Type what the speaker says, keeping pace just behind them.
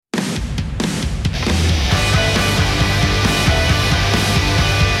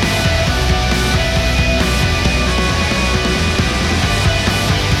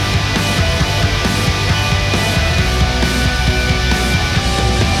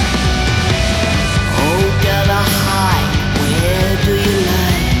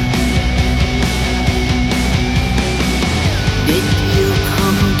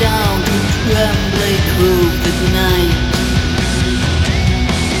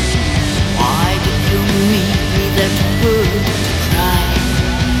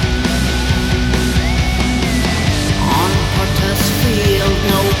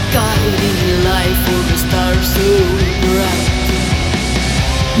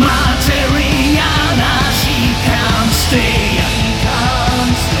stay.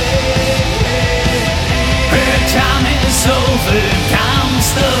 Her time is over, comes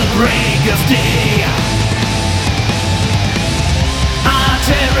the break of day.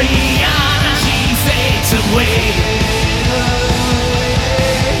 Materiana, she fades away.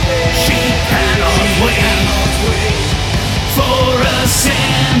 She cannot wait for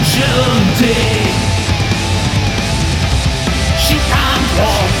Ascension Day. She can't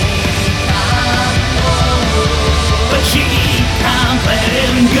walk, but she can't let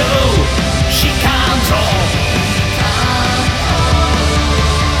him go. She can't talk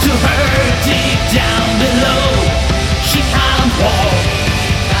to her deep down below. She can't walk,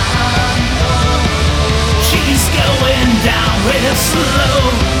 she's going down real slow.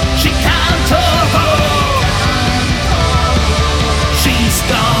 She can't talk, she's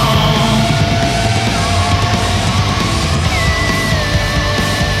gone.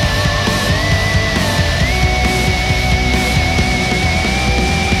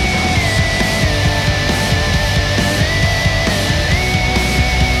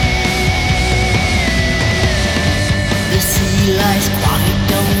 The sea lies quiet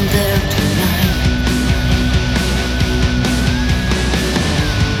down there tonight.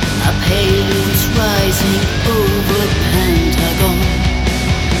 A haze rising over Pentagon.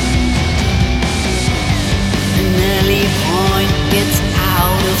 An early point gets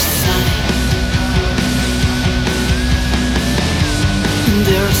out of sight.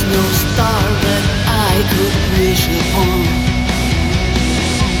 There's no star that I could wish upon.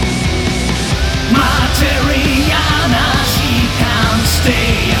 Materiana, she can't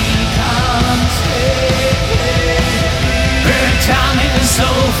stay. Her time is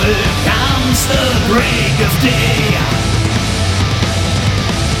over, comes the break of day.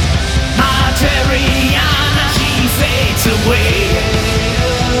 Materiana, she fades away.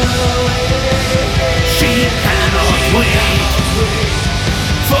 She cannot wait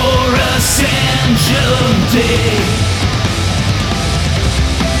for Ascension Day.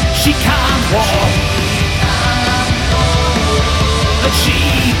 She can't walk, but she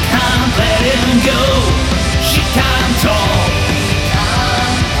can't let him go. She can't talk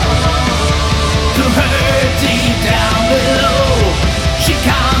to her deep down below. She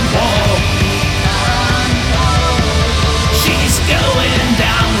can't walk, she's going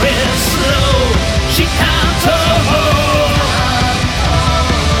down real slow. She can't talk,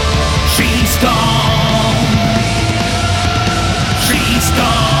 she's gone. She's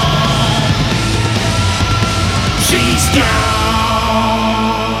gone. She's gone.